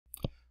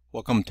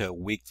Welcome to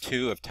week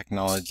 2 of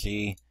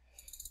Technology,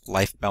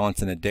 Life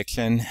Balance and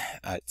Addiction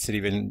at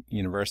City of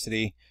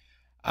University.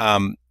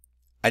 I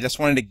just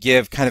wanted to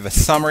give kind of a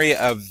summary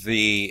of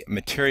the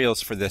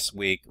materials for this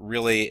week.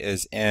 Really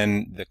is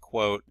in the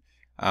quote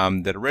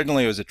that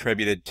originally was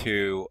attributed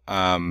to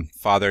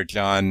Father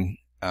John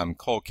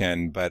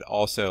Colkin, but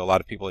also a lot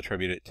of people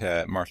attribute it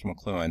to Marshall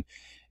McLuhan.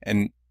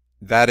 And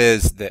that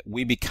is that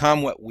we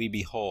become what we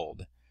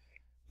behold.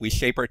 We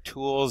shape our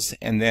tools,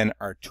 and then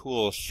our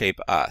tools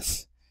shape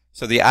us.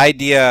 So the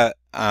idea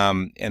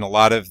in a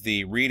lot of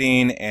the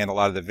reading and a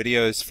lot of the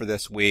videos for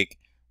this week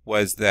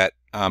was that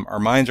our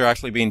minds are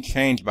actually being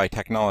changed by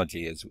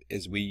technology.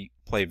 As we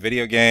play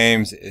video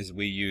games, as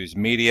we use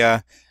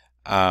media,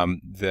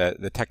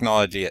 the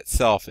technology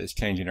itself is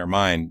changing our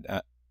mind,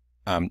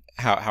 how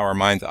our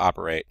minds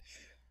operate.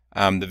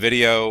 The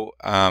video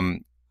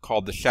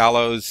called The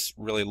Shallows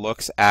really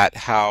looks at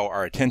how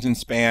our attention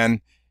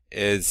span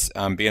is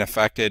being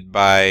affected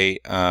by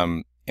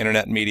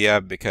internet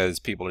media, because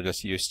people are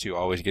just used to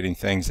always getting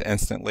things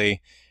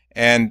instantly.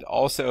 And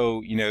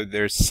also, you know,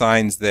 there's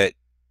signs that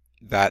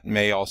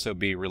may also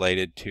be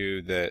related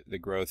to the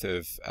growth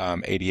of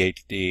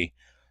ADHD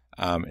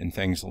and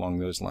things along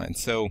those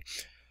lines. So,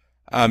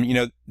 you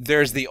know,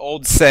 there's the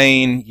old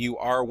saying, you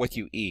are what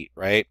you eat,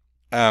 right?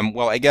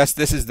 Well, I guess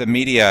this is the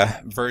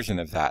media version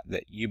of that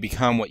you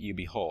become what you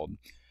behold.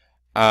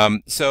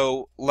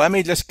 So let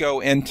me just go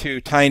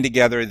into tying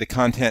together the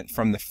content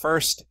from the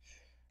first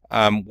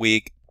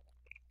week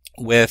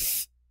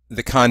with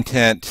the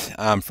content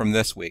from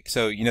this week.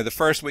 So, you know, the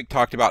first week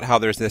talked about how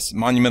there's this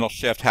monumental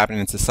shift happening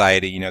in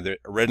society. You know,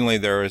 originally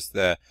there was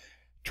the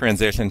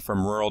transition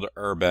from rural to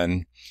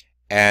urban,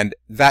 and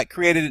that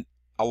created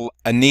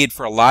a need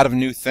for a lot of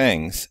new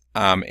things.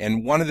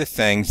 And one of the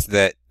things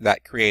that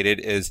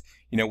created is,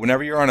 you know,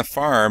 whenever you're on a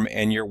farm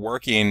and you're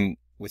working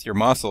with your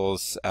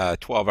muscles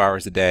 12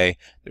 hours a day,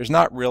 there's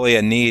not really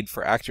a need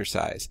for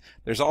exercise.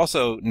 There's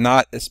also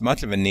not as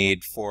much of a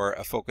need for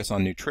a focus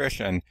on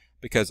nutrition,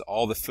 because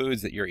all the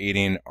foods that you're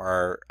eating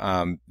are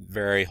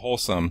very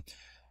wholesome.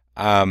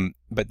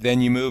 But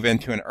then you move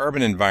into an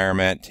urban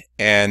environment,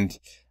 and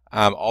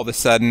all of a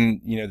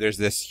sudden, you know, there's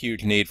this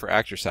huge need for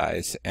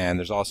exercise, and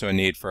there's also a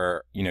need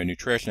for, you know,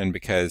 nutrition,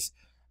 because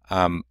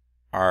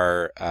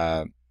our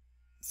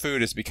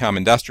food has become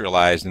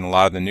industrialized, and a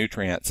lot of the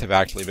nutrients have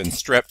actually been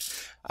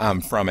stripped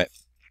from it.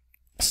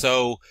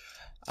 So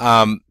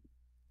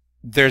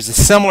there's a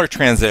similar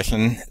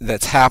transition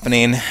that's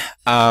happening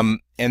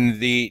in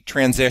the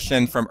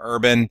transition from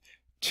urban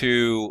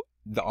to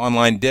the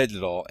online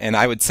digital. And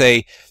I would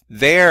say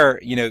there,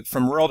 you know,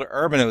 from rural to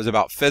urban, it was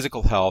about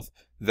physical health.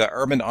 The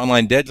urban to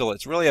online digital,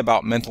 it's really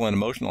about mental and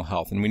emotional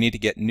health, and we need to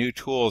get new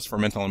tools for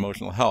mental and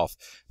emotional health.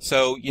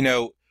 So, you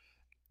know,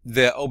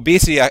 the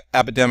obesity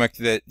epidemic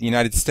that the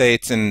United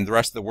States and the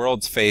rest of the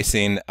world's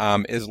facing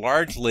is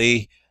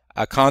largely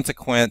a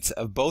consequence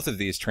of both of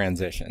these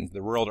transitions.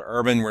 The rural to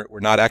urban, we're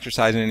not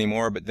exercising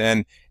anymore, but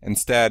then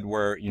instead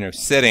we're, you know,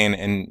 sitting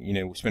and, you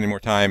know, spending more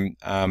time,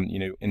 you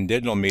know, in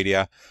digital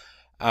media.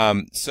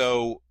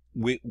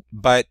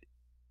 But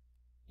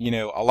you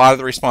know, a lot of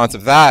the response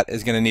of that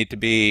is going to need to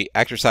be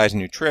exercise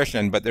and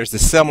nutrition, but there's a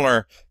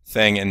similar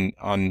thing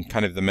on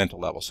kind of the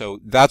mental level. So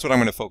that's what I'm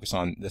going to focus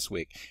on this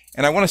week.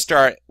 And I want to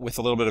start with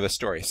a little bit of a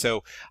story.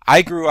 So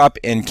I grew up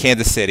in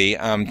Kansas City.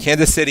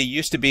 Kansas City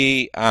used to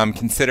be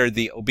considered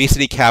the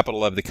obesity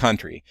capital of the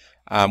country,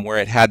 where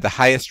it had the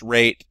highest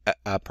rate,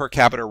 per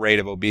capita rate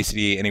of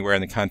obesity anywhere in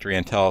the country,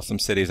 until some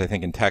cities, I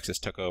think in Texas,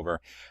 took over.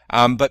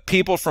 But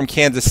people from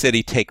Kansas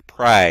City take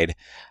pride.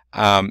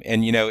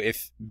 And you know,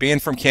 if being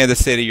from Kansas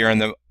City, you're in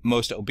the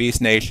most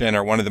obese nation,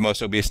 or one of the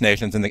most obese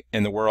nations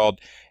in the world,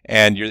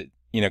 and you're,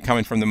 you know,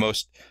 coming from the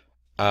most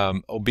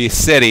obese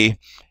city,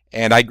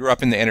 and I grew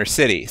up in the inner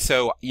city,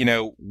 so, you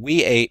know,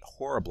 we ate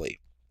horribly,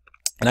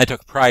 and I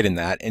took pride in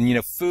that. And you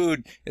know,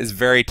 food is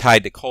very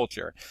tied to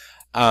culture.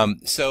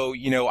 So,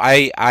 you know,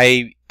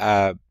 I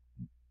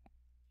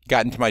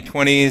got into my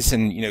 20s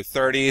and, you know,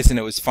 30s, and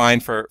it was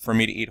fine for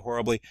me to eat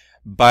horribly.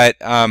 But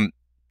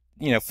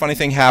you know, funny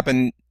thing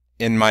happened.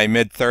 In my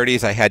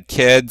mid-30s, I had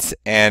kids,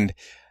 and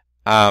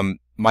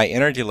my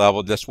energy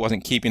level just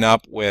wasn't keeping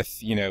up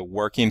with, you know,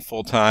 working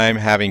full-time,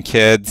 having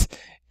kids,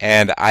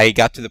 and I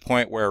got to the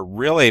point where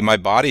really my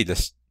body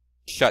just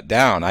shut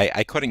down.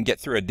 I couldn't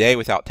get through a day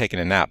without taking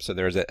a nap. So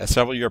there was a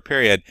several-year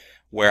period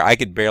where I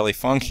could barely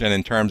function,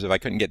 in terms of I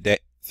couldn't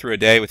get through a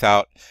day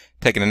without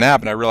taking a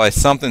nap, and I realized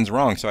something's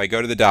wrong. So I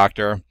go to the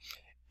doctor,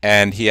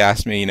 and he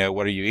asked me, you know,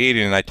 what are you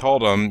eating? And I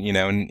told him, you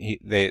know, and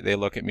they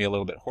look at me a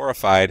little bit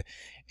horrified.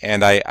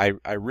 And I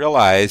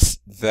realized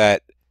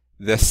that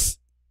this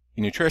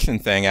nutrition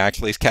thing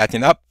actually is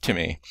catching up to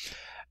me.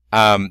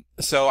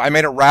 So I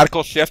made a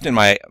radical shift in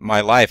my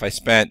life. I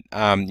spent,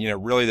 you know,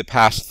 really the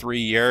past 3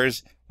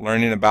 years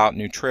learning about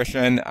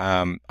nutrition.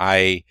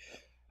 I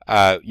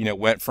you know,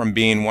 went from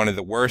being one of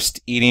the worst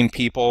eating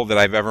people that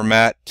I've ever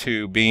met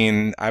to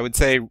being, I would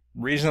say,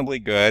 reasonably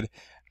good.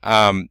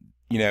 You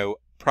know,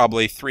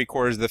 probably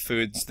 3/4 of the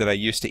foods that I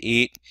used to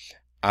eat,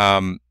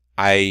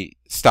 I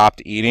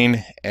stopped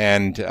eating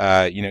and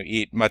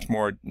eat much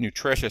more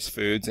nutritious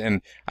foods,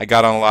 and I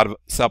got on a lot of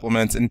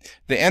supplements, and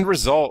the end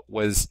result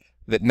was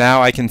that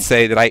now I can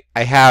say that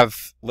I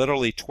have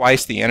literally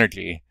twice the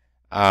energy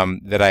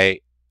that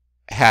I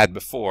had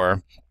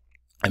before.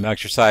 I'm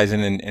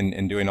exercising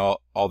and doing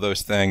all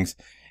those things,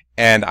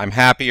 and I'm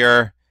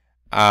happier.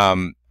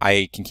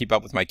 I can keep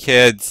up with my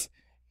kids,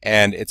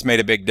 and it's made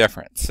a big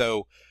difference.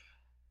 So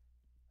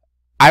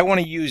I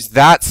want to use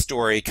that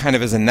story kind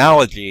of as an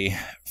analogy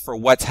for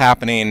what's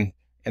happening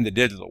in the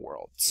digital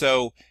world.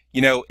 So,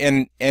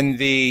 in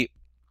the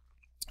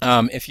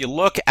if you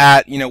look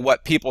at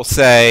what people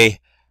say,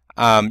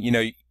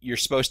 you're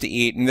supposed to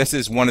eat, and this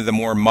is one of the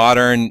more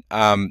modern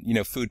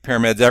food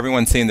pyramids.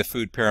 Everyone's seen the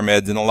food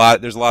pyramids, and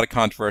there's a lot of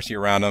controversy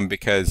around them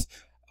because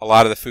a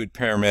lot of the food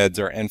pyramids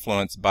are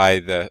influenced by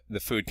the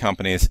food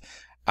companies.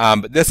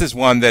 But this is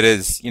one that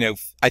is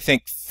I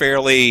think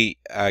fairly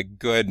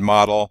good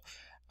model.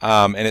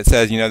 And it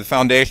says, the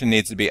foundation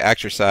needs to be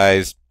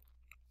exercise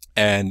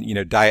and,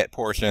 diet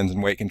portions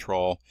and weight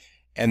control.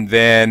 And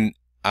then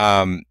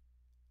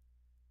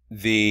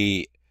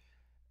the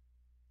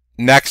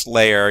next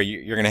layer,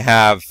 you're going to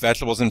have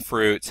vegetables and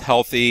fruits,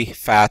 healthy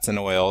fats and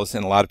oils.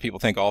 And a lot of people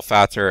think all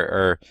fats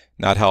are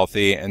not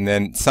healthy. And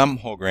then some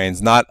whole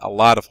grains, not a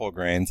lot of whole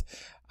grains.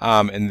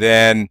 And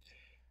then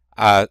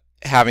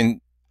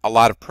having a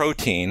lot of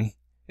protein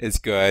is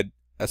good,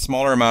 a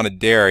smaller amount of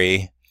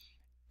dairy,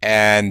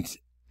 and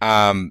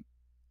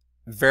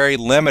very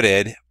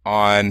limited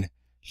on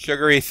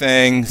sugary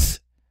things,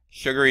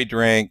 sugary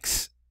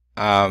drinks,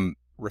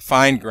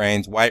 refined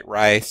grains, white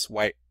rice,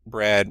 white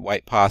bread,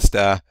 white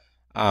pasta,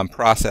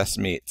 processed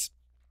meats.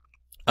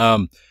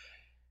 And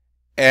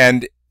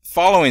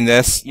following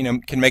this,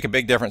 can make a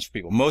big difference for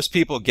people. Most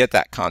people get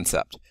that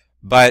concept,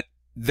 but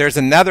there's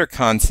another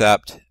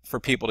concept for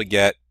people to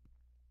get,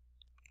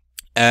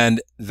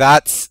 and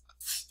that's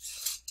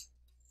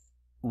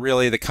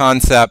really the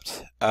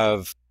concept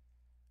of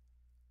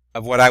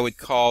what I would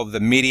call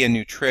the media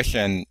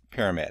nutrition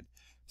pyramid.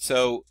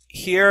 So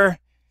here,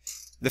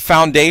 the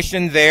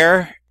foundation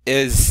there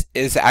is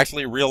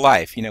actually real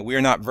life. We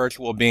are not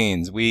virtual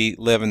beings. We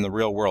live in the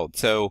real world.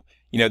 So,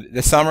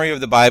 the summary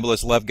of the Bible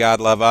is love God,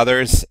 love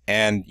others,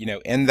 and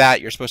in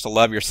that you're supposed to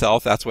love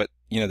yourself. That's what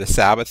the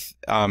Sabbath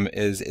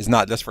is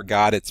not just for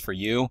God; it's for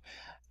you.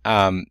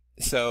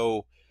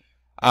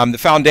 The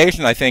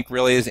foundation, I think,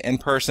 really is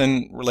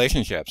in-person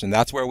relationships, and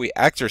that's where we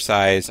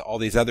exercise all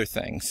these other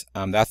things.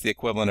 That's the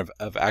equivalent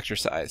of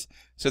exercise.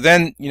 So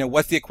then,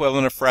 what's the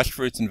equivalent of fresh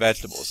fruits and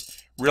vegetables?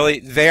 Really,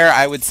 there,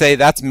 I would say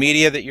that's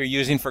media that you're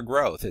using for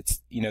growth. It's,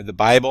 the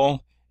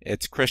Bible,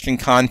 it's Christian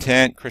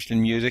content,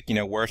 Christian music,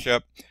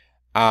 worship.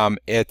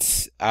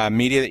 It's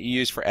media that you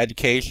use for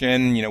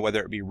education,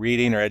 whether it be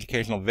reading or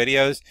educational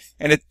videos,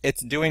 and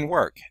it's doing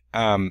work.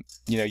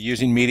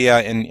 Using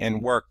media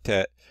in work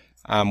to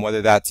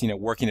whether that's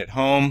working at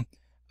home,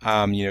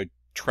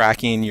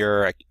 tracking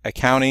your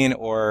accounting,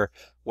 or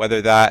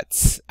whether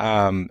that's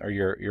or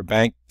your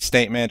bank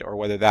statement, or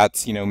whether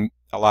that's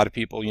a lot of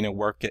people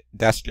work at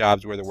desk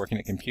jobs where they're working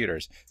at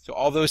computers. So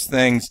all those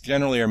things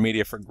generally are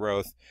media for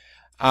growth.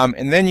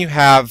 And then you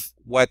have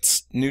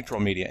what's neutral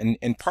media,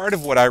 and part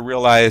of what I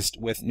realized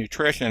with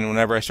nutrition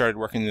whenever I started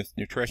working with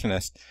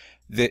nutritionists,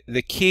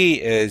 the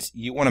key is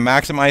you want to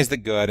maximize the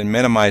good and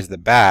minimize the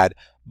bad,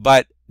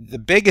 but the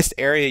biggest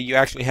area you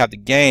actually have to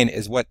gain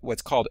is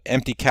what's called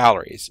empty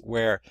calories,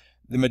 where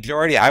the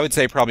majority, I would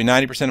say probably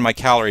 90% of my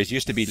calories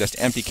used to be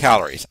just empty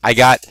calories. I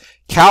got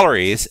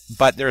calories,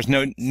 but there's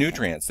no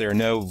nutrients. There are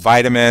no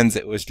vitamins.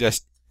 It was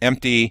just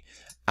empty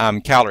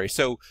calories.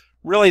 So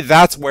really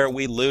that's where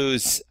we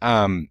lose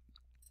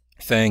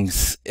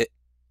things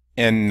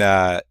in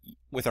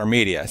with our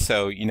media.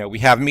 So, we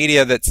have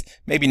media that's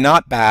maybe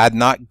not bad,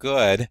 not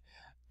good,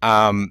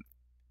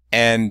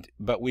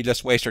 but we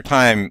just waste our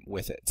time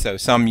with it. So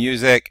some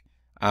music,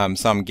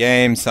 some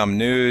games, some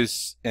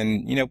news,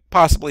 and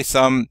possibly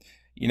some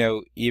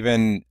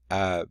even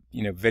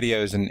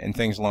videos and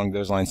things along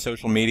those lines,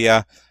 social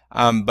media.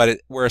 But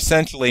we're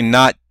essentially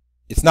not.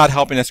 It's not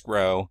helping us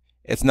grow.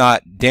 It's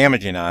not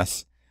damaging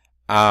us.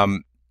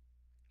 And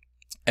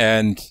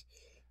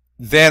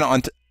then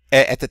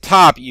at the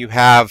top you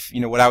have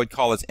what I would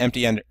call as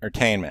empty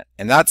entertainment,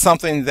 and that's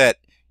something that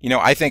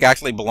I think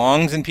actually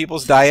belongs in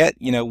people's diet.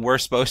 We're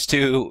supposed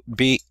to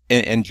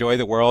enjoy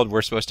the world.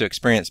 We're supposed to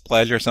experience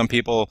pleasure. Some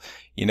people,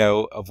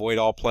 avoid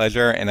all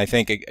pleasure. And I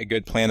think a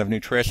good plan of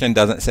nutrition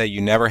doesn't say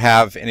you never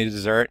have any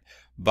dessert,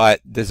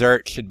 but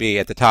dessert should be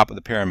at the top of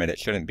the pyramid. It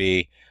shouldn't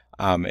be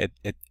at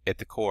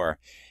the core.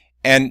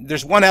 And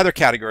there's one other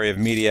category of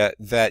media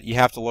that you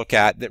have to look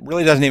at that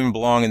really doesn't even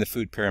belong in the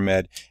food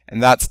pyramid,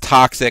 and that's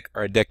toxic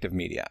or addictive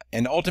media.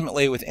 And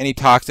ultimately, with any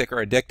toxic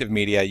or addictive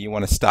media, you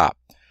want to stop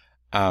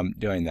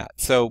doing that.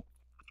 So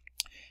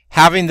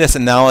having this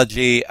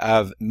analogy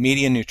of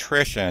media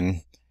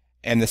nutrition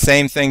and the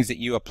same things that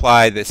you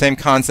apply, the same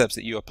concepts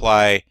that you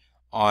apply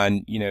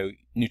on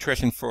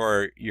nutrition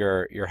for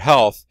your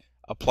health,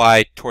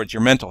 apply towards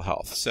your mental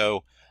health.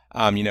 So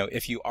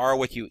if you are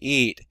what you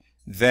eat,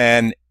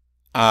 then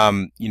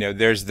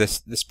there's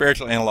the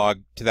spiritual analog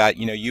to that.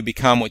 You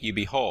become what you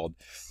behold.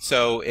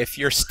 So if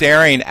you're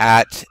staring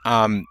at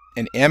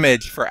an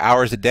image for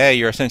hours a day,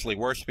 you're essentially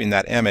worshiping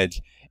that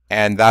image,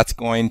 and that's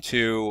going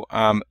to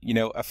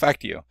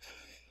affect you.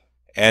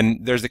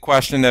 And there's the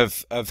question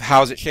of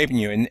how is it shaping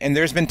you. And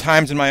there's been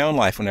times in my own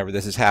life whenever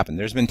this has happened.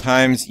 There's been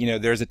times,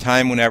 there's a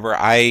time whenever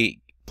I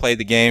played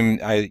the game,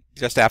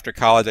 just after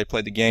college, I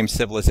played the game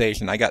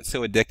Civilization. I got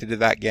so addicted to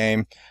that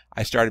game.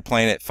 I started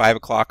playing it at 5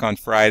 o'clock on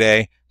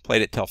Friday,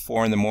 played it till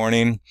 4 in the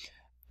morning,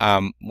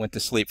 went to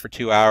sleep for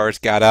 2 hours,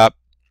 got up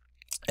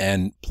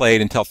and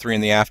played until 3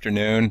 in the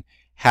afternoon,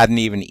 hadn't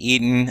even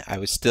eaten. I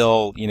was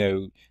still,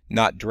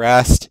 not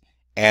dressed,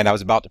 and I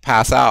was about to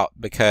pass out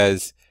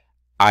because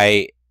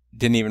I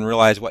didn't even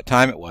realize what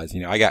time it was.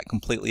 I got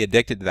completely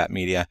addicted to that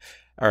media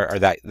or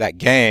that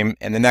game.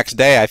 And the next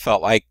day I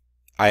felt like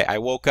I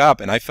woke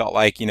up and I felt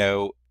like,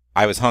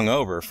 I was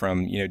hungover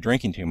from,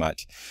 drinking too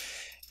much.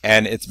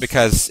 And it's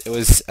because it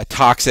was a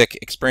toxic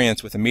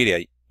experience with the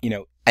media.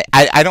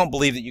 I don't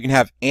believe that you can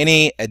have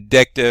any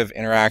addictive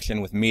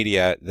interaction with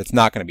media that's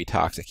not going to be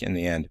toxic in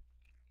the end.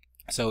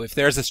 So if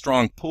there's a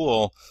strong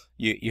pull,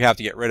 you have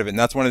to get rid of it. And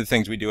that's one of the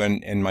things we do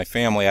in my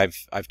family.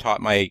 I've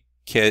taught my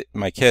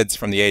kids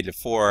from the age of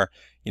 4,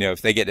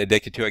 if they get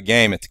addicted to a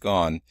game, it's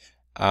gone.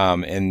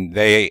 And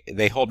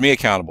they hold me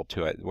accountable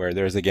to it, where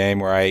there's a game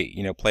where I,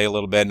 play a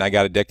little bit and I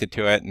got addicted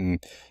to it,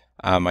 and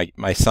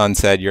my son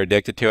said, "You're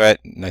addicted to it,"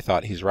 and I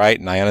thought he's right,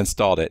 and I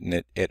uninstalled it,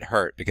 and it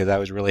hurt because I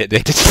was really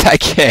addicted to that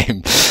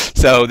game.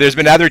 So there's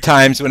been other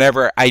times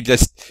whenever I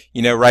just,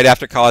 right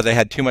after college, I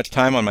had too much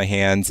time on my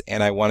hands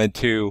and I wanted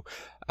to,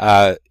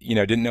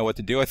 didn't know what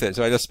to do with it.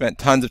 So I just spent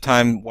tons of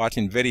time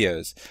watching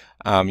videos,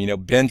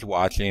 binge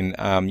watching.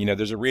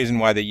 There's a reason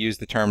why they use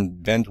the term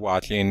binge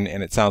watching,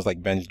 and it sounds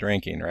like binge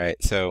drinking,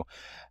 right? So,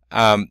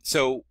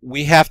 so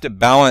we have to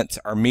balance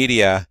our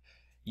media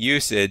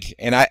usage,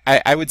 and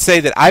I would say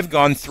that I've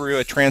gone through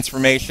a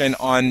transformation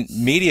on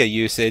media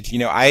usage.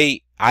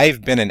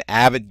 I've been an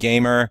avid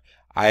gamer.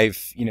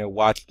 I've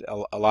watched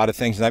a lot of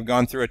things, and I've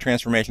gone through a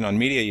transformation on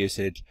media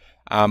usage,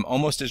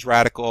 almost as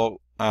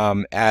radical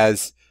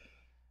as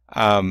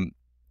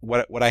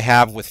what I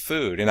have with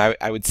food. And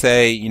I would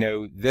say,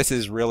 this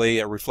is really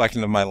a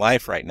reflection of my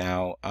life right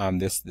now,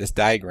 this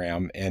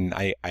diagram, and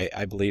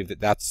I believe that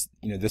that's,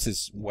 this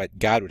is what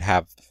God would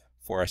have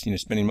for us,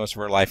 spending most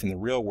of our life in the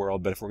real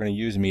world, but if we're going to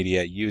use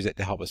media, use it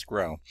to help us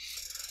grow.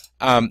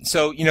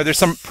 So, there's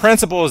some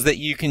principles that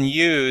you can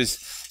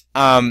use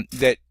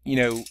that,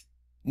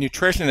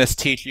 nutritionists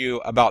teach you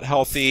about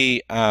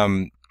healthy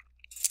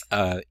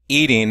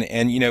eating.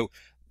 And,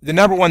 the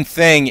number one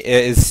thing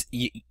is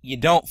you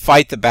don't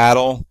fight the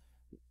battle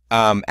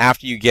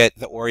after you get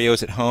the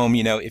Oreos at home.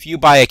 If you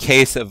buy a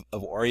case of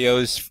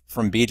Oreos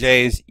from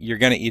BJ's, you're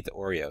going to eat the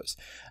Oreos.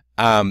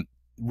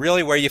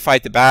 Really where you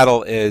fight the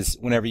battle is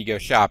whenever you go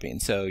shopping.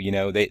 So,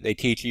 they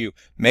teach you,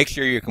 make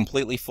sure you're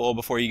completely full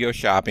before you go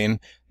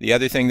shopping. The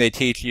other thing they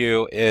teach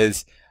you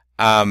is,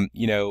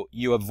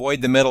 you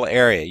avoid the middle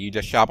area. You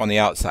just shop on the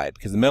outside,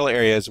 because the middle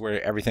area is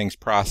where everything's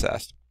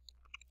processed.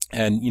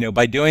 And,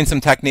 by doing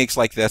some techniques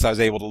like this, I was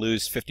able to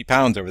lose 50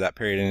 pounds over that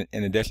period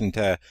in addition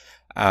to,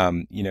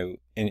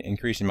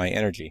 increasing my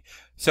energy.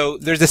 So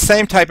there's the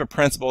same type of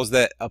principles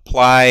that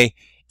apply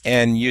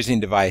in using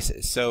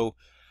devices. So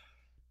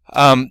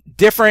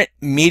different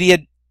media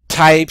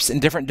types and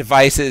different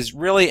devices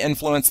really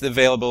influence the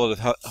availability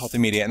of healthy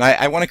media. And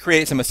I want to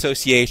create some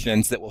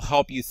associations that will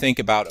help you think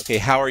about, okay,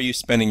 how are you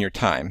spending your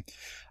time?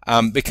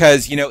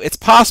 Because, it's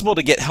possible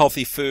to get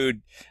healthy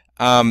food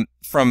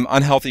from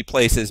unhealthy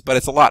places, but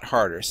it's a lot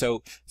harder.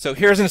 So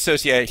here's an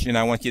association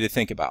I want you to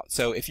think about.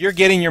 So if you're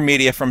getting your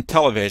media from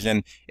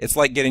television, it's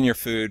like getting your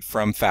food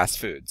from fast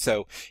food.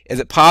 So is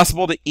it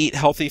possible to eat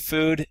healthy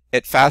food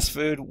at fast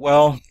food?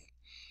 Well,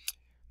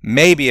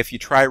 maybe if you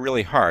try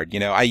really hard.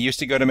 I used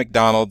to go to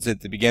McDonald's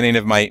at the beginning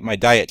of my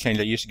diet change.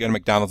 I used to go to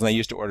McDonald's and I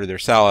used to order their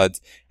salads,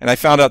 and I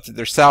found out that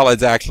their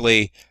salads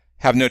actually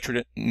have no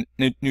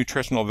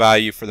nutritional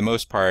value for the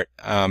most part,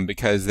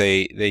 because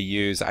they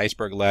use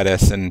iceberg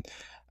lettuce, and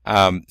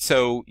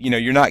so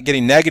you're not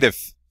getting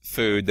negative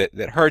food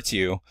that hurts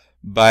you,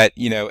 but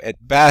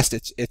at best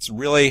it's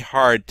really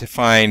hard to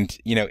find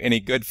any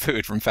good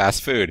food from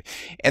fast food.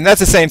 And that's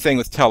the same thing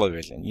with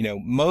television.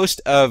 Most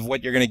of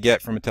what you're going to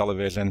get from a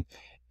television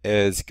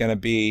is going to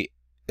be,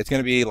 it's going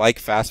to be like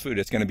fast food.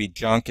 It's going to be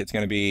junk. It's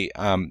going to be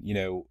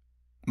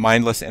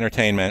mindless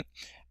entertainment.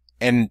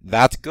 And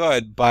that's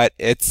good, but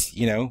it's,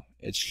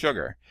 it's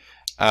sugar.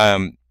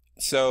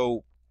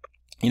 So,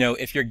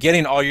 if you're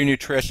getting all your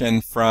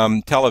nutrition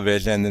from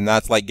television, then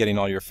that's like getting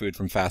all your food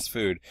from fast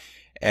food.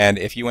 And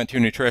if you went to a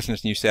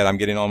nutritionist and you said, I'm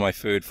getting all my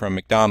food from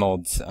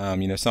McDonald's,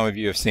 some of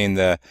you have seen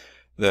the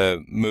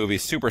movie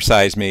Super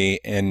Size Me,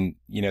 and,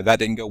 that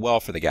didn't go well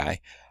for the guy,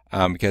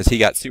 because he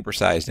got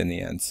supersized in the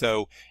end.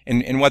 So,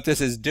 and what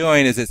this is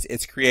doing is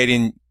it's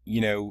creating,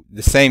 the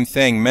same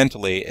thing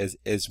mentally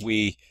as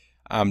we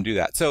do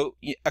that. So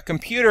a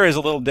computer is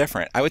a little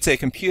different. I would say a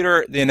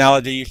computer, the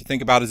analogy you should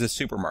think about is a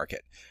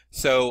supermarket.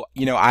 So,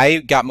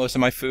 I got most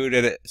of my food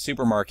at a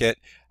supermarket.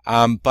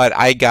 but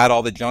I got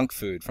all the junk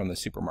food from the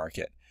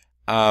supermarket.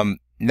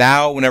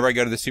 Now, whenever I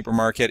go to the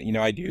supermarket,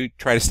 I do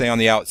try to stay on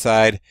the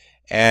outside,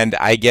 and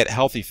I get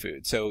healthy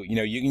food. So,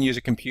 you can use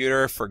a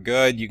computer for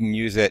good. You can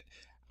use it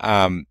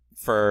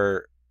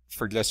for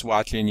just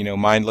watching,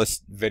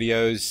 mindless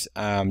videos.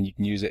 You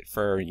can use it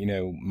for,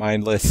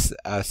 mindless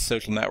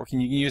social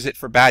networking. You can use it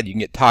for bad. You can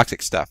get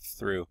toxic stuff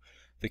through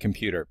the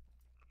computer.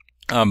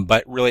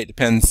 But really, it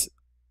depends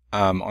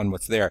on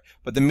what's there.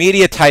 But the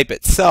media type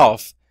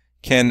itself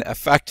can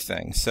affect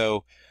things.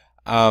 So,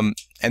 and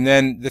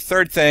then the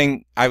third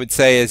thing I would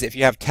say is if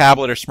you have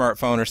tablet or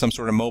smartphone or some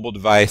sort of mobile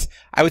device,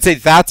 I would say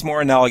that's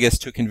more analogous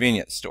to a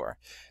convenience store.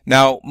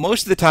 Now,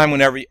 most of the time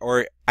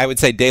or I would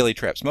say daily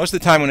trips, most of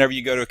the time whenever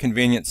you go to a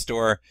convenience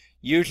store,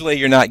 usually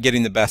you're not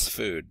getting the best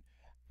food.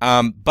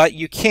 But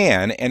you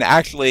can, and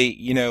actually,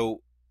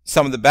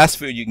 some of the best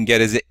food you can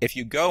get is if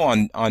you go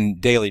on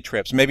daily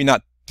trips, maybe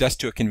not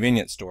just to a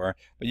convenience store,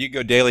 but you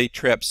go daily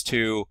trips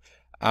to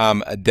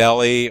a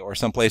deli or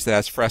someplace that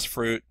has fresh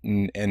fruit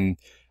and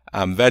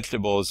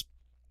vegetables,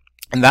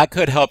 and that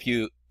could help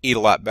you eat a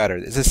lot better.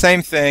 It's the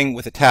same thing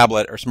with a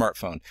tablet or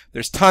smartphone.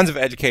 There's tons of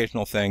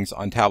educational things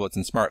on tablets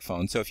and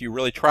smartphones, so if you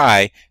really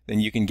try, then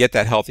you can get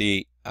that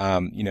healthy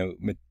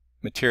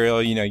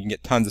material. You can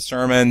get tons of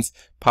sermons,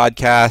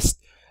 podcasts,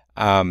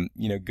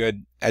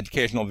 good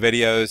educational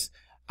videos,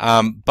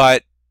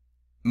 but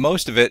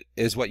most of it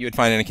is what you would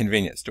find in a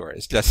convenience store.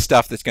 It's just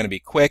stuff that's going to be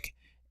quick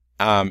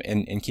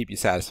and keep you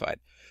satisfied.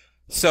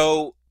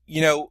 So,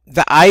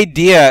 the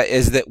idea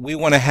is that we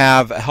want to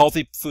have a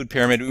healthy food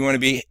pyramid. We want to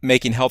be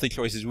making healthy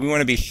choices. We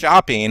want to be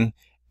shopping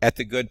at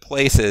the good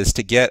places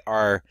to get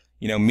our,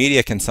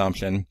 media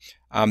consumption.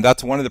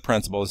 That's one of the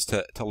principles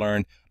to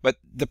learn. But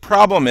the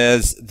problem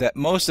is that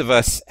most of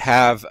us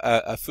have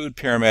a food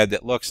pyramid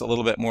that looks a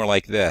little bit more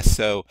like this.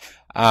 So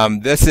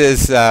this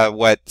is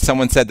what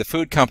someone said the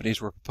food companies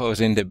were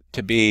proposing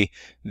to be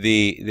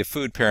the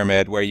food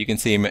pyramid, where you can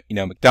see,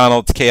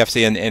 McDonald's,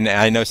 KFC, and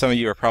I know some of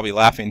you are probably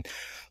laughing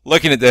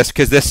looking at this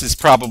because this is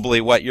probably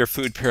what your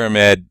food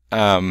pyramid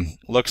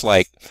looks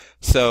like.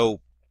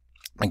 So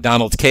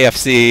McDonald's,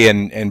 KFC,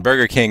 and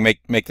Burger King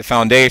make the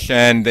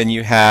foundation. Then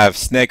you have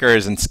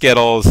Snickers and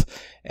Skittles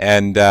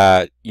and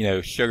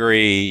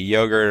sugary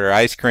yogurt or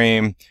ice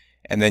cream,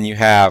 and then you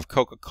have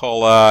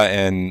Coca-Cola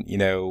and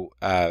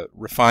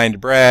refined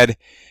bread,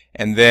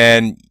 and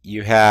then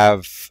you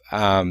have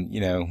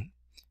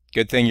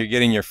good thing you're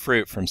getting your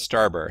fruit from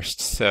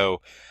Starburst.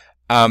 So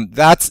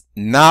that's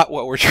not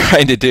what we're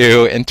trying to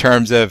do in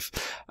terms of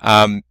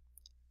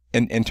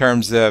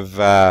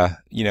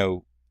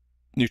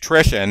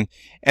nutrition.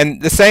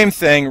 And the same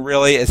thing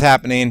really is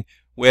happening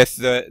with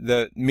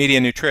the media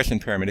nutrition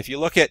pyramid. If you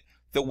look at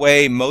the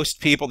way most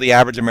people, the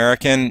average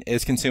American,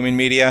 is consuming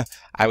media,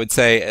 I would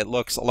say it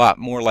looks a lot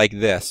more like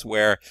this,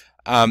 where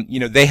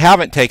they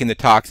haven't taken the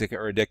toxic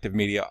or addictive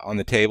media on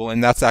the table,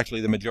 and that's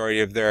actually the majority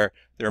of their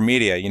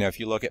media. If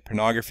you look at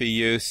pornography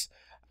use,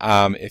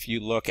 if you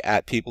look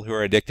at people who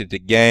are addicted to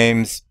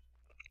games,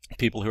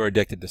 people who are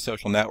addicted to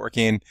social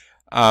networking,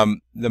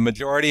 the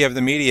majority of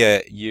the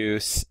media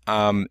use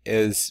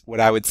is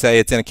what I would say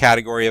it's in a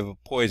category of a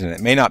poison.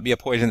 It may not be a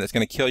poison that's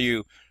going to kill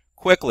you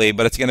quickly,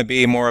 but it's going to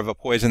be more of a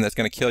poison that's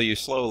going to kill you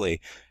slowly.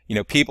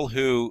 People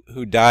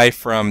who die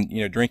from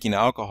drinking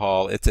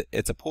alcohol,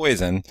 it's a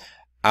poison.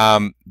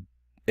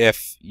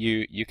 If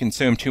you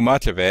consume too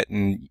much of it,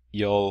 and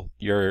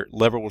your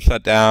liver will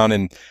shut down,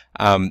 and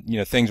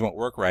things won't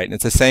work right. And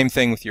it's the same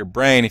thing with your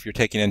brain if you're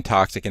taking in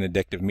toxic and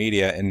addictive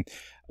media. And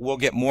we'll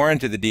get more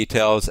into the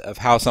details of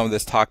how some of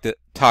this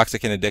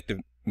toxic and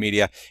addictive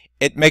media,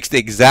 it makes the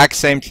exact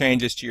same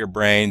changes to your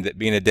brain that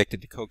being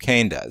addicted to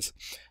cocaine does.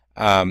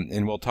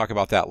 And we'll talk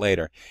about that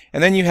later.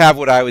 And then you have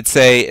what I would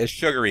say is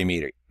sugary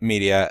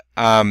media.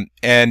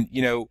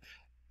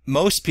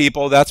 Most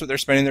people, that's what they're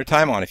spending their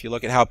time on. If you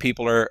look at how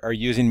people are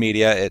using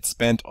media, it's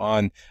spent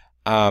on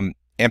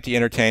empty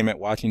entertainment,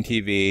 watching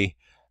TV,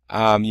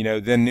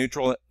 then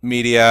neutral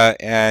media,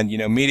 and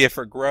media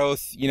for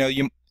growth.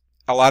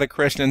 A lot of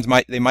Christians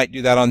might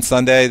do that on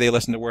Sunday. They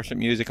listen to worship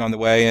music on the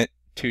way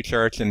to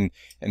church and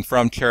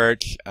from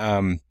church,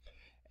 and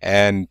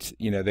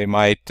they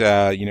might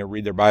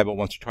read their Bible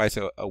once or twice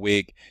a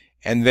week.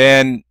 And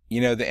then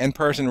the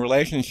in-person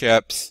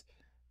relationships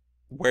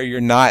where you're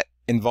not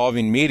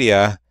involving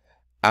media,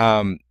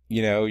 your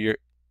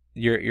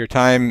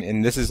time,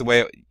 and this is the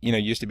way it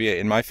used to be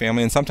in my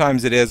family, and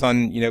sometimes it is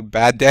on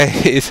bad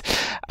days,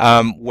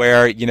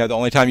 where the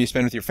only time you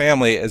spend with your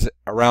family is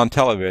around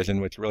television,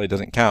 which really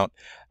doesn't count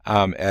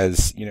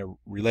as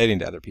relating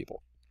to other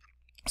people.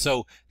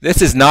 So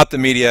this is not the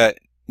media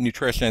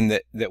nutrition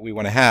that we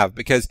want to have,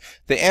 because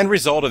the end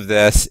result of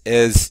this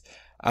is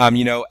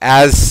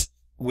as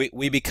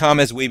we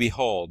become as we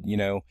behold.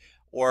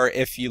 Or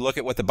if you look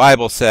at what the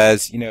Bible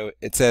says,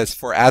 it says,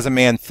 "For as a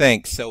man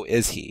thinks, so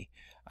is he."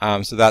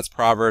 So that's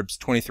Proverbs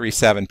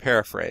 23:7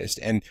 paraphrased.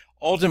 And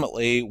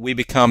ultimately, we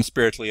become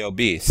spiritually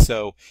obese.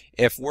 So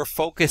if we're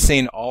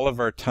focusing all of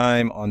our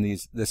time on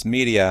this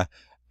media,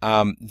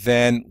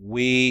 then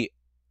we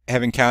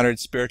have encountered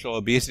spiritual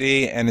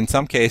obesity, and in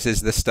some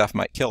cases this stuff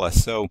might kill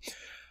us. So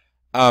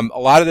a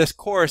lot of this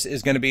course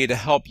is going to be to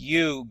help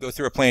you go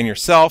through a plan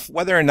yourself,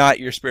 whether or not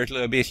you're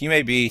spiritually obese. You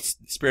may be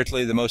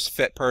spiritually the most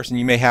fit person.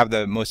 You may have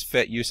the most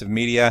fit use of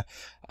media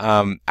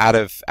out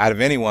of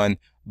anyone,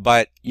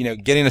 but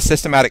getting a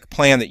systematic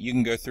plan that you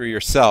can go through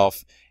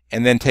yourself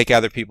and then take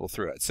other people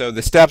through it. So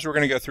the steps we're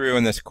going to go through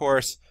in this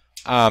course,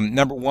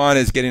 number one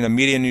is getting a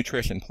media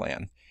nutrition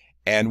plan.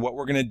 And what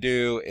we're going to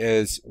do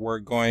is we're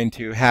going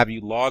to have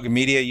you log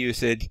media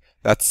usage.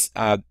 That's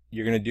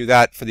you're going to do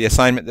that for the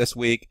assignment this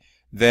week.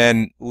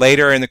 Then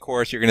later in the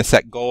course, you're going to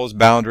set goals,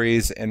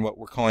 boundaries, and what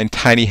we're calling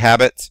tiny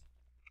habits.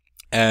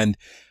 And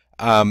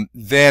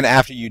then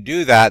after you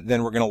do that,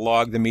 then we're going to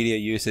log the media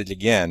usage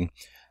again.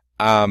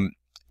 And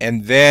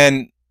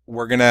then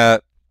we're going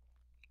to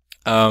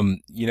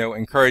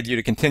encourage you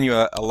to continue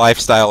a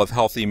lifestyle of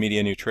healthy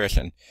media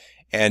nutrition.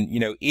 And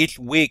each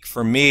week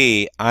for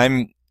me,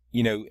 I'm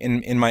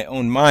in my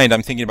own mind,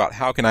 I'm thinking about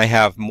how can I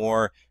have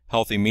more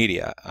healthy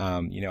media.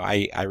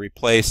 I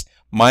replace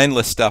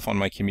mindless stuff on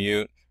my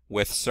commute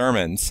with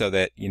sermons, so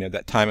that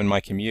that time in my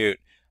commute,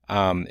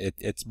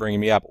 it's bringing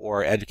me up,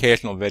 or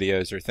educational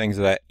videos or things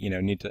that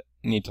need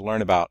to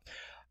learn about.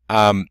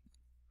 And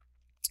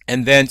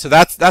then so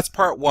that's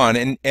part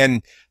one.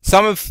 And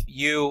some of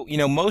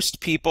most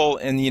people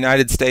in the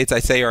United States, I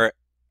say, are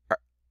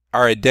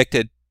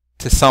addicted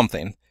to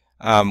something.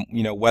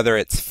 Whether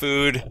it's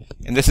food,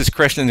 and this is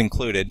Christians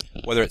included,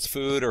 whether it's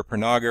food or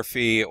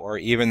pornography or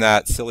even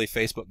that silly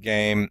Facebook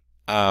game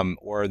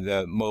or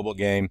the mobile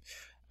game.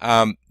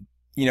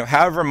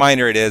 However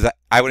minor it is,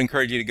 I would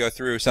encourage you to go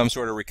through some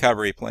sort of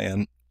recovery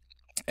plan.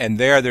 And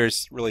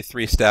there's really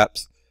 3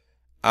 steps.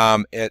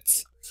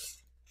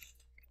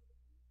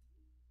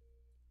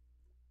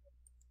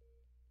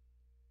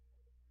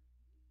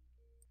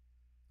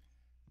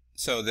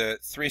 So the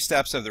 3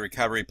 steps of the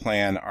recovery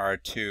plan are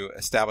to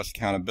establish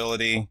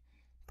accountability,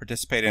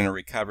 participate in a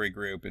recovery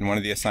group, and one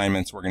of the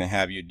assignments we're going to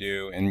have you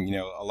do, and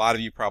a lot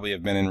of you probably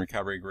have been in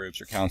recovery groups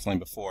or counseling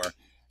before,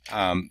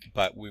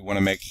 but we want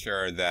to make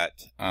sure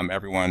that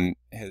everyone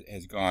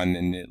has gone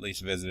and at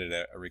least visited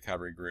a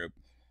recovery group,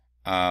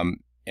 and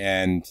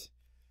then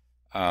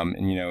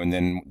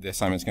the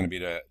assignment's going to be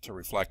to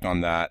reflect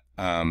on that,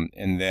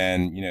 and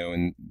then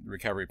and the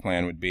recovery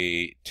plan would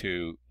be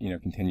to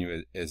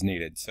continue as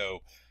needed. So.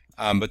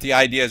 But the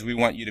idea is we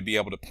want you to be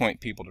able to point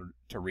people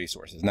to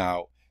resources.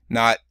 Now,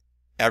 not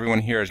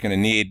everyone here is going to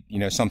need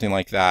something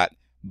like that,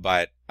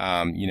 but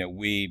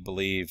we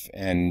believe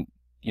in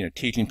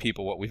teaching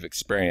people what we've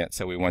experienced,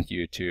 so we want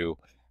you to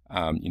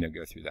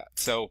go through that.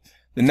 So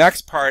the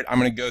next part, I'm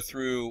going to go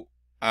through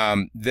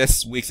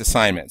this week's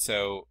assignment.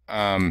 So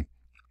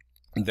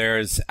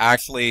there's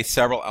actually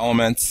several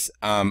elements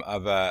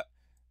of a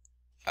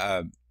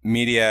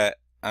media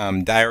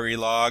diary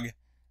log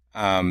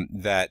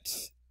that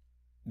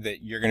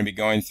you're going to be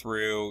going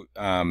through,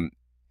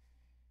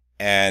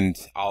 and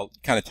I'll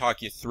kind of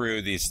talk you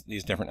through these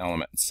different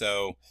elements.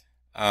 So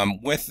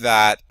with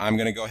that, I'm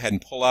going to go ahead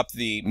and pull up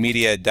the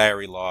media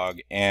diary log,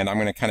 and I'm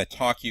going to kind of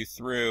talk you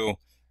through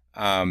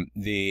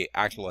the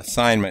actual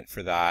assignment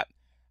for that.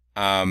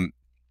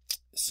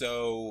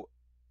 So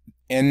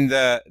in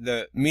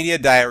the media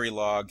diary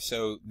log,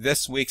 so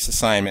this week's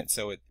assignment,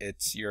 so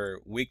it's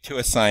your week 2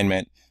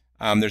 assignment.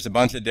 There's a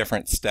bunch of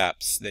different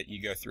steps that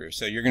you go through.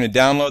 So you're going to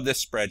download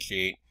this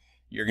spreadsheet.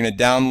 You're going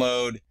to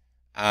download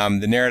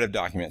the narrative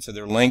document. So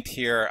they're linked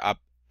here up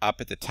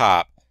at the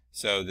top.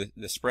 So the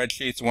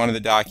spreadsheet's one of the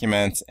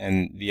documents,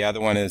 and the other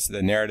one is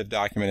the narrative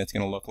document. It's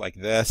going to look like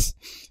this.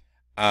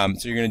 So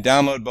you're going to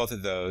download both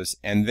of those,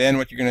 and then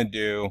what you're going to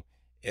do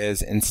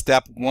is in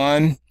step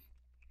 1,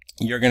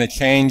 you're going to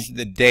change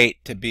the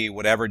date to be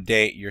whatever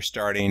date you're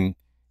starting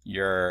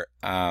your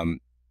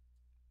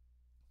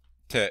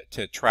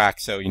to track.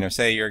 So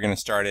say you're going to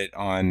start it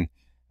on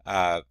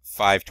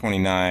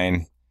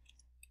 5/29.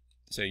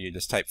 So you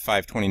just type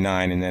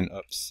 5/29 and then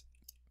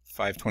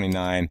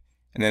 5/29,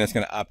 and then it's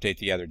going to update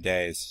the other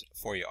days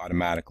for you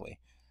automatically.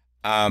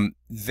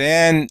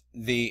 Then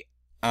the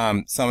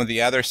some of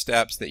the other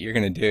steps that you're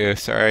going to do,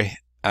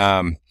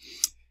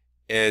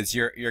 is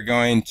you're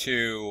going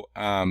to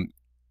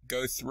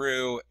go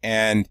through,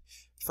 and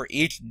for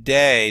each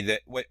day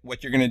that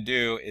what you're going to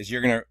do is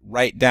you're going to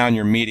write down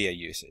your media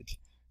usage.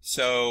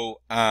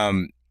 So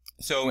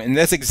so in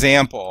this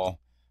example,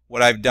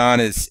 what I've done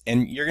is,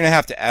 and you're going to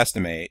have to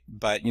estimate,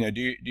 but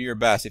do your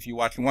best. If you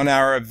watch 1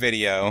 hour of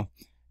video,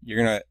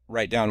 you're going to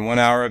write down 1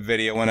 hour of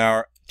video, 1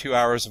 hour, 2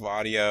 hours of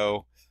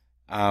audio,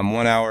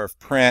 1 hour of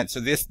print. So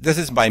this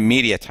is by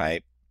media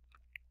type.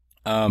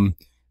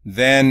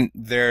 Then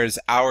there's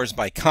hours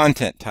by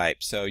content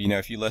type. So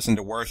if you listen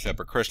to worship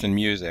or Christian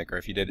music, or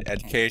if you did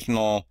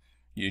educational,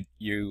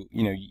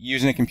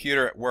 using a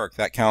computer at work,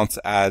 that counts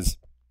as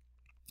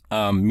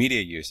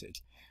media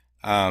usage.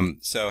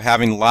 So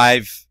having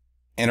live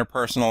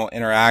interpersonal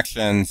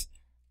interactions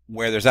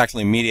where there's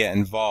actually media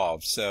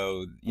involved.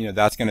 So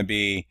that's going to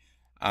be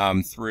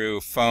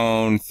through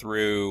phone,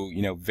 through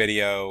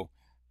video,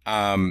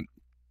 and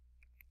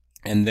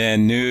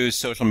then news,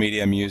 social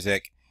media,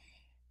 music.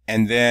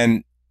 and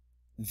then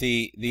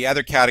the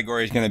other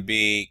category is going to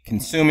be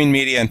consuming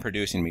media and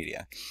producing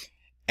media.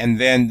 And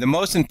then the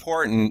most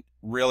important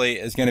really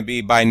is going to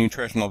be by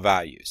nutritional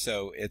value.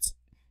 So it's,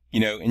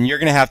 and you're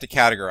going to have to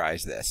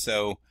categorize this.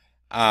 So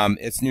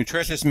it's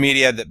nutritious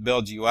media that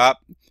builds you up.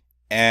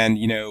 And,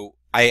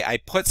 I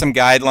put some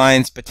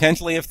guidelines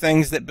potentially of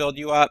things that build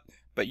you up,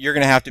 but you're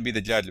going to have to be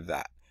the judge of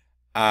that.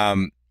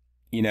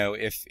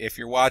 If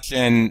you're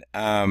watching,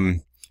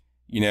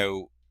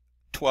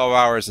 12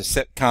 hours of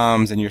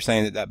sitcoms and you're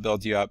saying that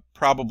builds you up,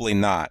 probably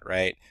not,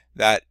 right?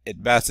 That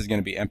at best is going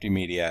to be empty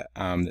media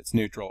that's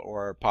neutral,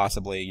 or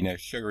possibly,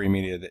 sugary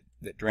media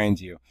that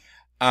drains you.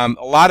 A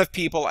lot of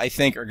people, I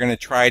think, are going to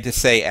try to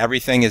say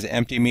everything is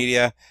empty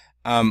media.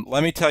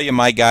 Let me tell you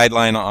my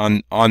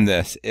guideline on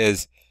this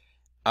is,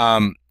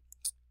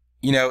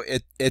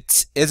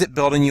 is it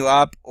building you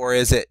up or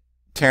is it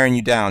tearing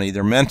you down,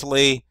 either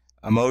mentally,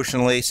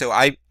 emotionally? So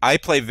I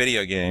play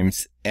video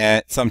games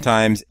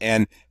sometimes,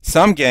 and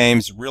some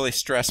games really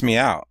stress me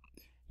out.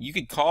 You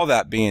could call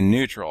that being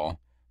neutral,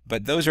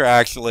 but those are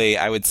actually,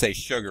 I would say,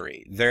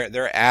 sugary.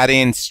 They're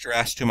adding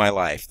stress to my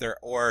life.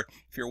 Or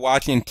if you're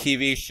watching a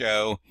TV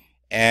show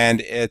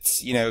and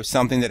it's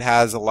something that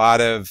has a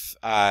lot of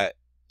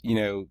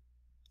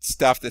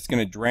stuff that's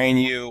going to drain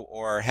you,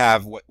 or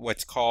have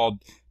what's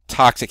called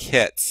toxic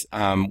hits,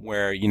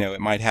 where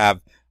it might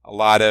have a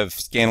lot of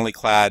scantily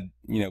clad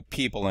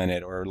people in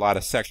it, or a lot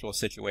of sexual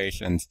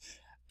situations.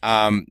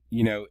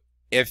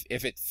 If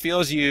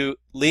it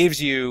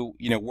leaves you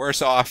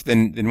worse off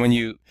than when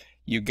you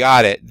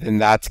got it, then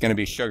that's going to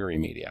be sugary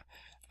media.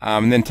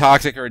 And then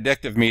toxic or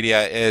addictive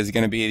media is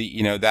going to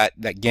be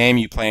that game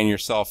you play on your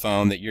cell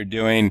phone that you're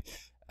doing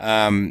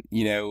in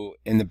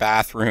the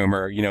bathroom,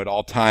 or at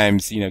all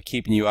times,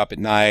 keeping you up at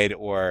night,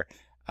 or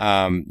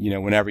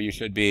whenever you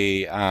should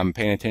be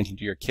paying attention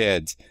to your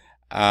kids.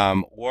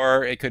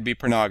 Or it could be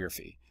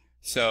pornography.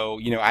 So,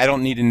 I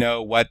don't need to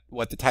know what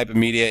the type of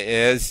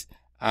media is.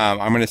 I'm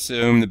going to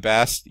assume the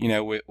best,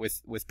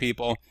 with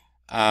people.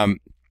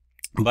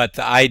 But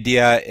the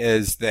idea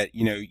is that,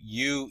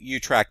 you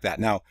track that.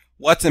 Now,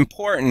 what's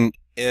important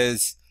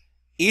is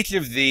each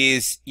of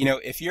these,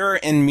 if you're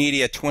in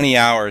media 20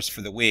 hours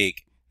for the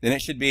week, then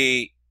it should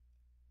be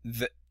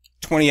the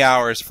 20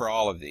 hours for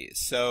all of these.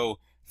 So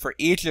for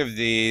each of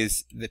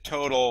these, the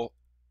total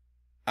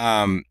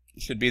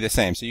should be the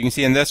same. So you can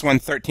see in this one,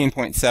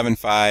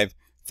 13.75,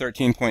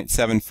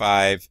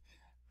 13.75,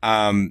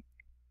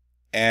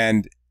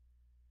 and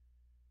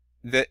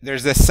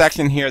there's this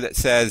section here that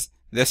says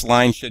this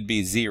line should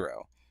be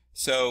 0.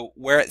 So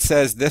where it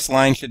says this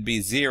line should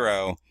be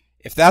 0,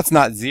 if that's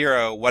not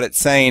 0, what it's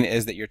saying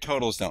is that your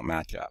totals don't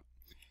match up.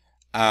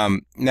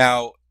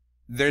 Now,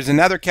 there's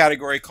another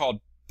category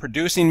called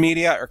producing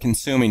media or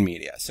consuming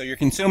media. So you're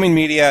consuming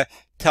media,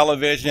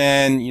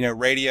 television,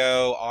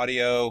 radio,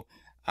 audio.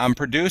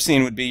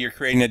 Producing would be you're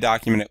creating a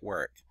document at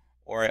work,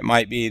 or it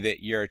might be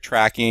that you're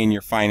tracking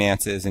your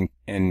finances and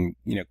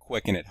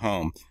Quick and at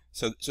home.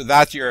 So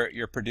that's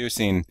your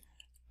producing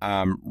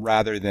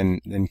rather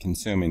than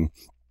consuming.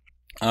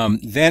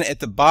 Then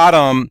at the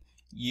bottom,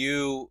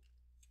 the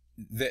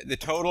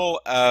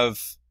total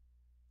of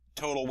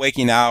total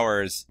waking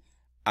hours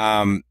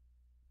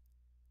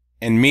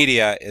in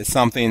media is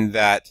something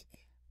that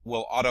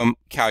will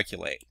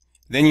auto-calculate.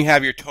 Then you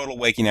have your total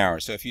waking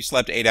hours. So if you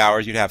slept 8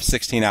 hours, you'd have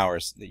 16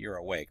 hours that you're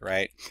awake,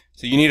 right?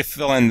 So you need to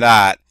fill in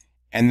that,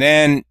 and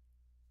then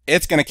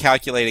it's going to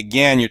calculate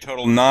again your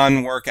total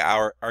non-work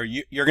hour, or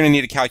you're going to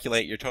need to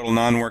calculate your total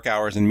non-work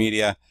hours in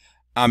media.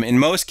 In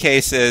most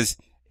cases,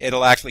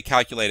 it'll actually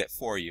calculate it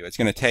for you. It's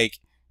going to take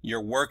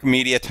your work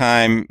media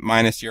time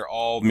minus your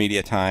all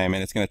media time,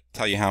 and it's going to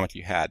tell you how much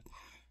you had.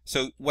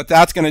 So what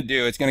that's going to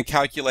do, it's going to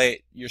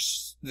calculate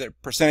the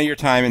percent of your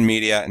time in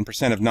media and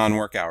percent of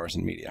non-work hours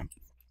in media.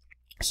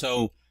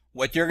 So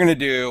what you're going to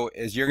do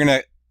is you're going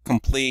to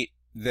complete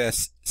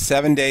this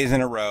 7 days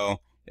in a row.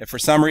 If for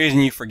some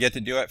reason you forget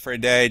to do it for a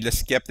day,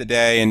 just skip the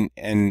day,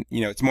 and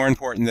it's more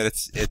important that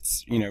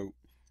it's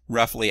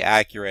roughly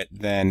accurate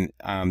than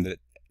that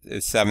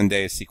it's 7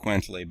 days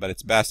sequentially, but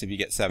it's best if you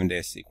get 7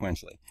 days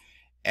sequentially.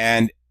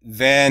 And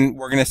then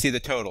we're going to see the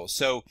totals.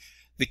 So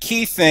the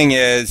key thing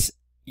is,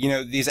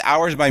 these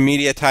hours by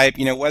media type,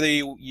 whether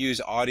you use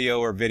audio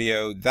or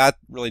video, that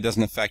really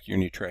doesn't affect your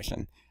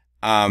nutrition.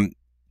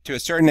 To a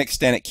certain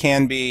extent, it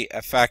can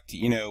affect,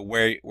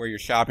 where you're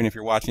shopping if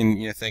you're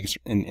watching, things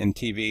in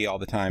TV all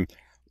the time.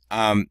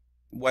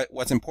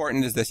 What's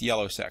important is this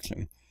yellow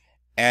section.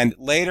 And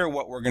later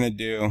what we're going to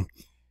do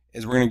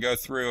is we're going to go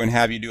through and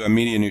have you do a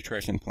media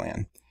nutrition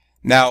plan.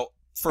 Now,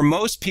 for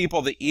most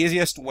people, the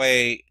easiest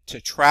way to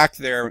track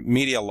their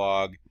media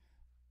log,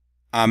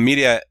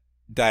 media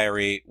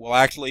diary, will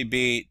actually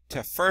be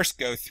to first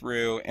go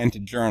through and to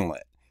journal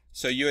it.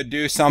 So you would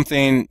do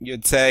something,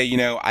 you'd say,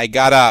 I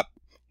got up,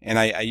 and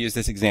I use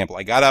this example.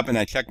 I got up and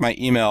I checked my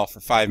email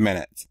for 5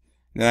 minutes.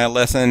 Then I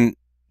listened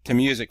to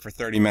music for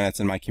 30 minutes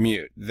in my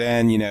commute.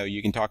 Then,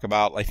 you can talk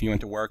about like if you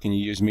went to work and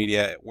you use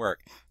media at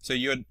work. So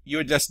you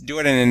would just do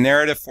it in a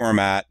narrative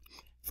format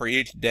for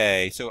each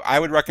day. So I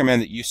would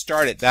recommend that you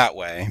start it that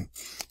way.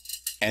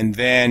 and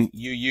then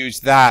you use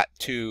that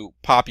to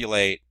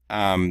populate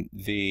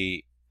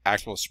the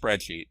actual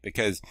spreadsheet,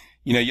 because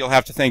you'll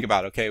have to think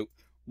about, okay,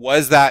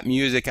 was that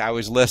music I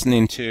was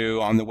listening to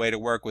on the way to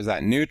work, was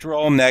that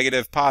neutral,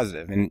 negative,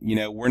 positive? And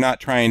we're not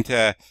trying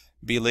to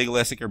be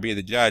legalistic or be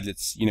the judge.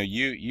 It's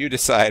you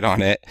decide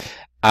on it.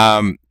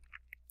 And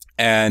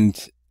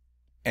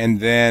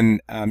then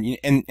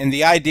and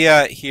the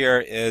idea here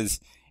is,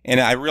 and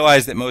I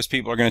realize that most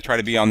people are going to try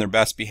to be on their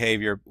best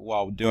behavior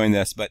while doing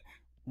this, but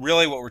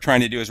really what we're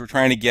trying to do is we're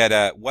trying to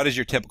get what is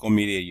your typical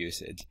media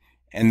usage,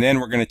 and then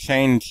we're going to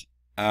change,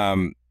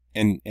 and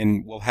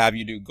we'll have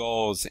you do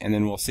goals, and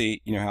then we'll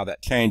see how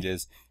that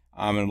changes.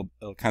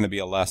 It'll kind of be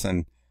a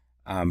lesson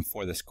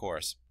for this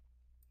course.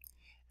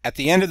 At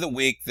the end of the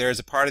week, there's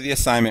a part of the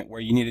assignment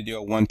where you need to do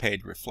a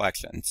one-page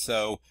reflection.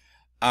 So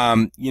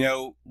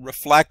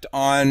reflect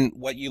on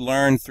what you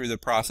learned through the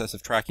process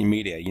of tracking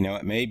media.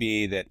 It may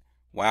be that,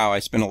 wow, I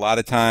spent a lot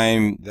of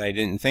time that I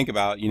didn't think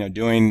about,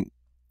 doing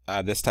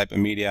this type of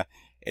media.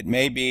 It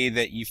may be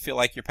that you feel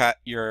like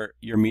your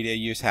media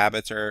use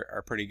habits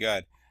are pretty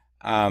good.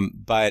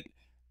 But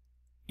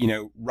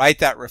write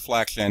that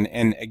reflection.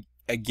 And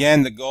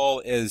again, the goal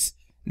is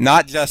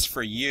not just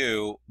for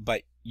you,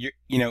 but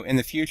in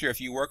the future, if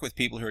you work with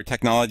people who are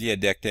technology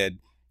addicted,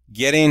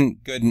 getting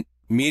good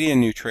media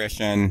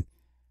nutrition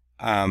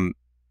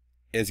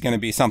is going to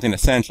be something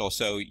essential.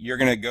 So you're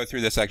going to go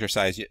through this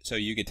exercise so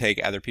you could take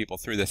other people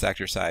through this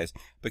exercise,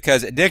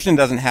 because addiction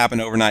doesn't happen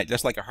overnight,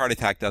 just like a heart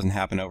attack doesn't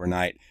happen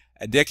overnight.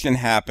 Addiction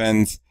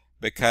happens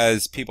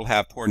because people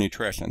have poor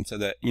nutrition. So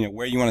that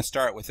where you want to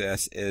start with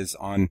this is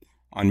on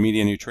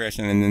media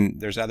nutrition, and then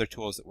there's other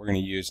tools that we're going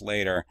to use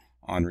later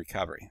on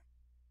recovery.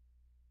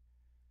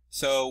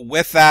 So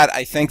with that,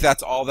 I think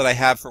that's all that I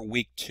have for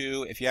week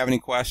 2. If you have any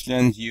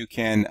questions, you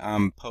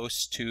can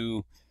post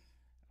to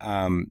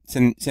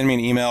send me an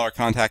email or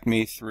contact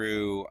me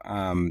through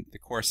the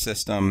course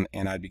system,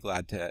 and I'd be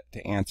glad to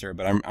answer.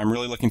 But I'm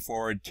really looking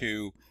forward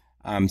to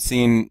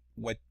seeing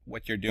what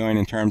you're doing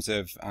in terms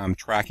of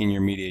tracking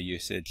your media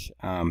usage.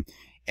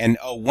 And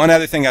one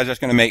other thing I was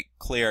just going to make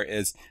clear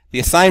is the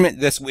assignment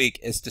this week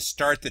is to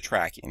start the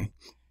tracking.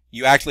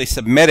 You actually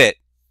submit it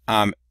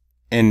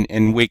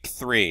in week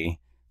 3.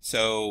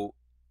 So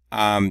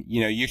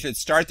you should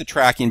start the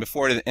tracking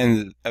before the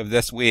end of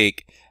this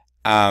week,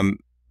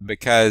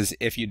 because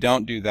if you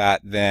don't do that,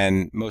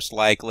 then most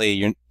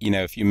likely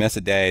if you miss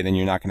a day, then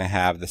you're not going to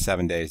have the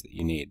 7 days that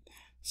you need.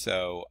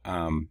 So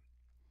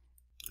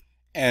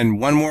and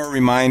one more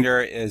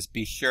reminder is,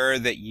 be sure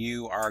that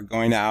you are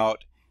going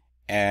out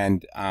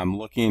and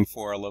looking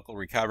for a local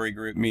recovery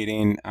group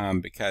meeting,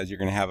 because you're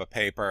going to have a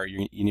paper.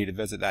 You need to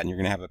visit that, and you're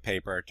going to have a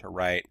paper to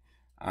write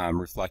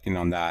reflecting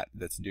on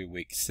that's due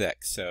week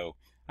 6. So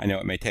I know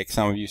it may take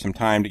some of you some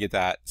time to get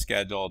that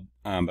scheduled,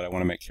 but I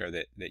want to make sure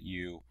that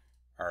you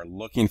are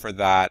looking for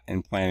that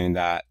and planning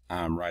that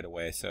right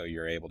away, so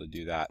you're able to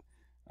do that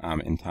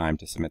in time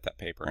to submit that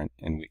paper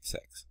in week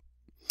 6.